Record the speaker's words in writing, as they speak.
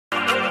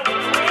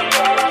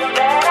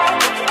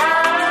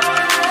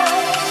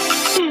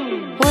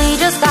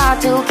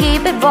to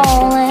keep it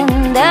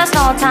rolling. There's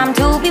no time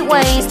to be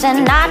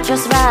wasting. I'd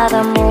just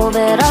rather move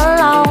it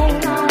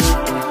alone.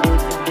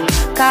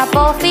 Got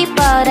both feet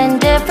but in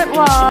different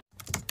waters.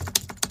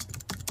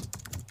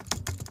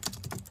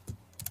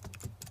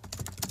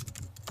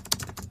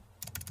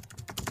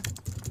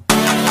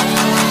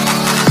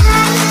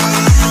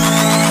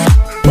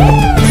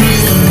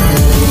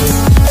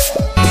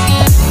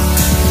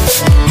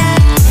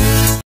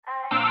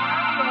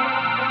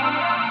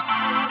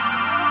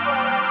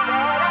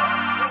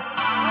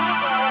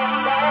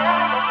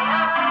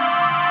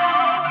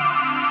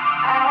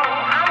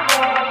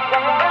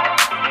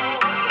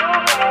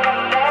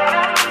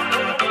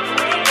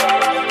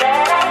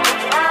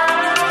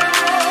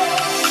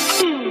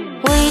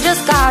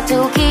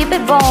 To keep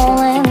it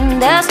rolling,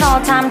 there's no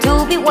time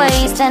to be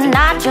wasting.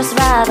 I'd just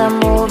rather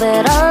move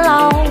it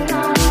alone.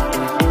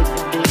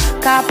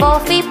 Got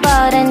both feet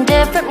but in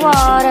different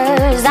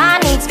waters. I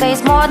need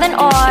space more than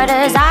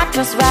orders. I'd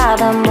just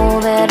rather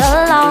move it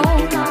alone.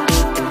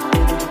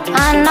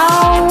 I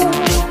know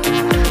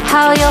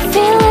how you're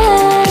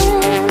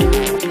feeling,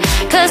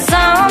 'cause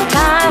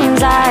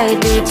sometimes I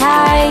do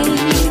tight.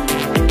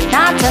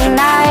 Not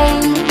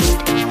tonight,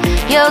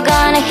 you're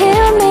gonna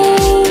hear me.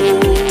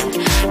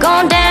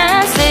 Gon'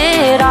 dance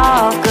it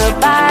off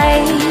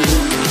goodbye.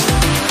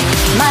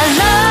 My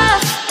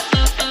love,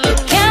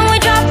 can we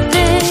drop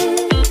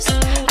this?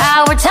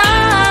 Our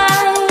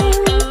time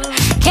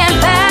can't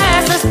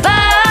pass us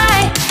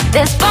by.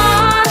 This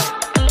bond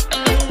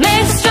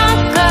makes us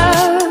stronger,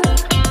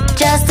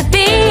 just to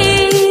be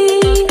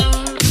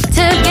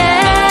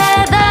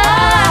together.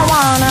 All I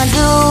wanna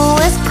do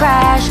is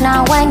crash now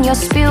when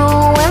you're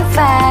spewing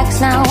facts.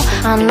 Now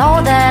I know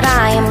that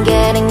I am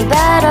getting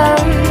better.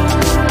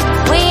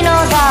 We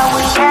know that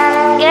we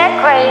can get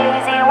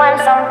crazy when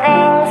some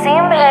things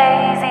seem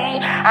hazy.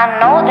 I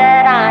know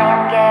that I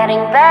am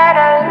getting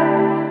better.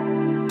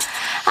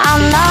 I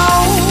know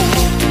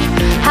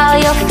how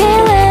you're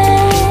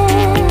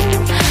feeling,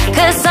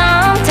 'cause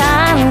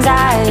sometimes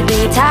I do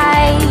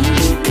tight.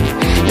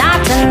 Not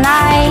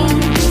tonight,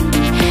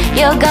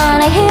 you're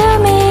gonna hear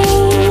me.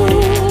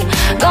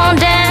 Gon'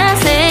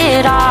 dance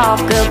it off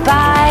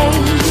goodbye.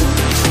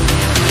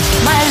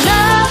 My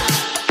love,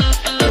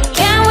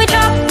 can we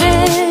drop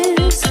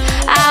this?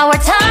 Our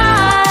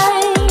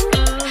time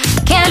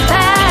can't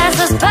pass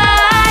us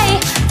by.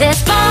 This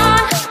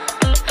bond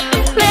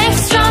makes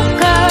us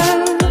stronger,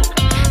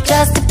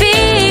 just to be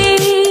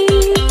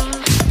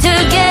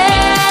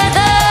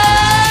together.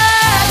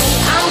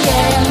 I'm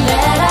getting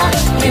better,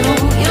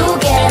 you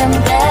getting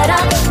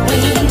better.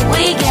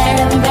 We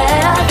getting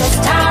better this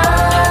time.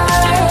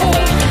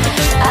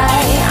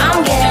 I'm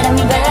getting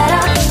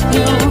better,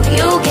 you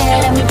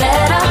getting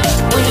better.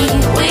 We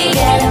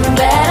getting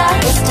better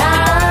this time.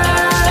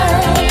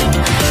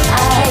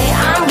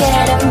 I'm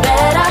getting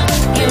better,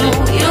 you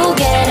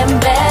getting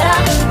better.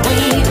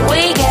 We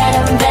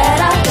getting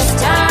better this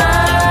time.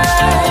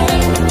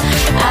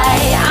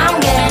 I'm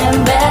getting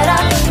better,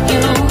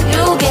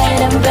 you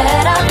getting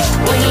better.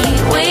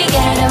 We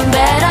getting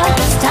better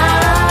this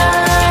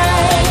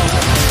time.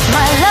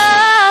 My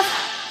love,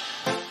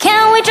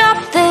 can we drop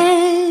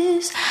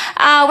this?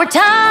 Our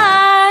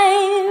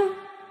time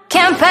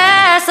can't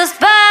pass us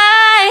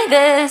by.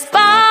 This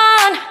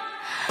bond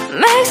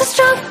makes us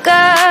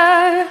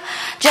stronger,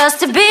 just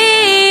to be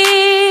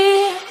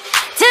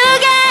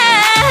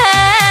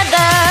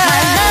together.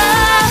 My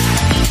love,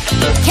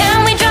 can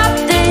we drop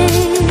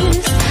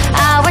this?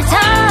 Our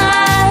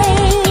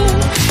time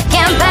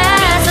can't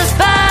pass us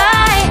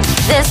by.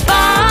 This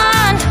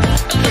bond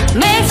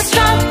makes us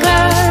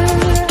stronger,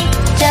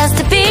 just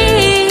to be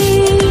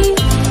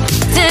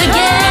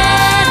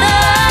together.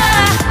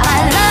 I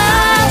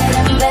love,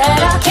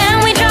 can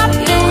we drop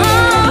this?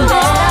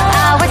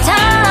 Our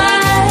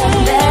time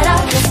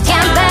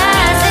can't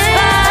pass us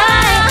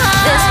by.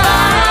 This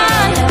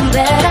bond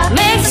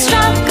makes us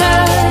stronger,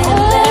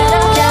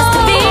 just to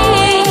be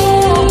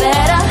together.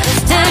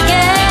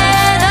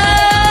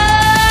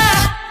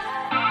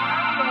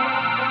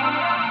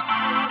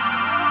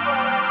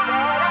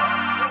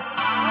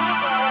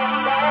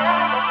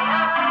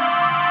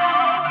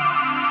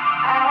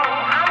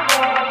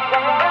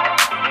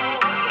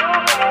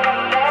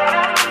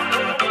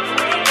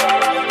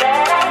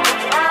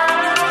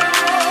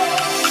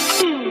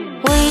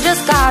 We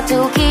just got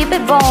to keep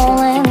it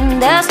rolling.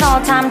 There's no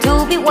time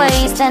to be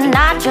wasting.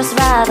 I'd just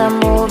rather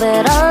move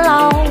it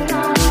alone.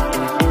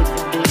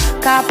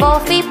 Got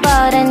both feet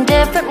but in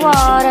different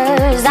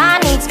waters. I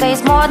need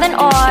space more than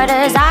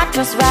orders. I'd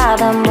just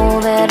rather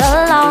move it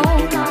alone.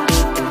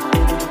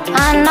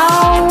 I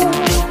know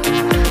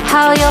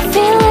how you're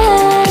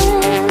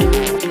feeling,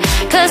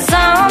 'cause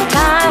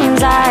sometimes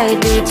I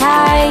do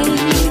tight.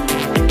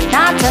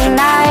 Not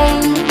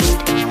tonight,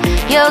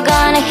 you're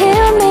gonna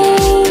hear me.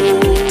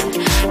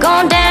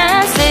 Gon'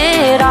 dance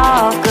it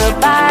off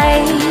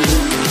goodbye.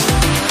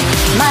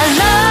 My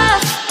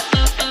love,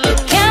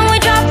 can we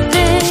drop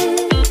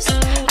this?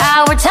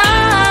 Our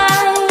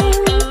time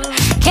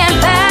can't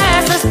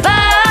pass us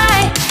by.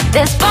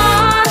 This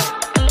bond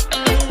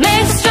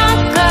makes us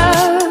stronger,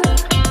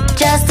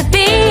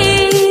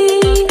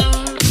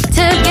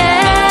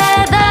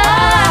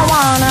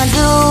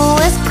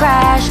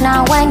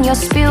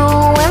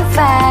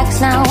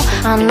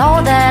 I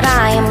know that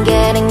I am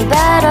getting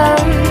better.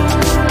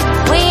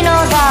 We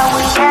know that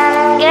we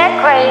can get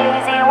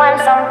crazy when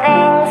some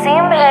things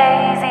seem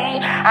hazy.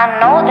 I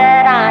know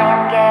that I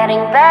am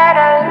getting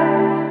better.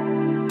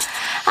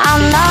 I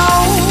know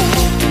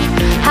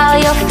how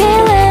you're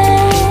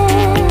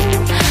feeling,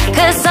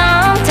 'cause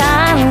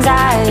sometimes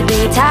I'd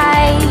be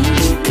tight.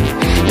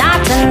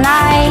 Not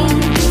tonight,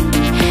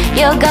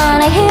 you're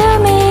gonna hear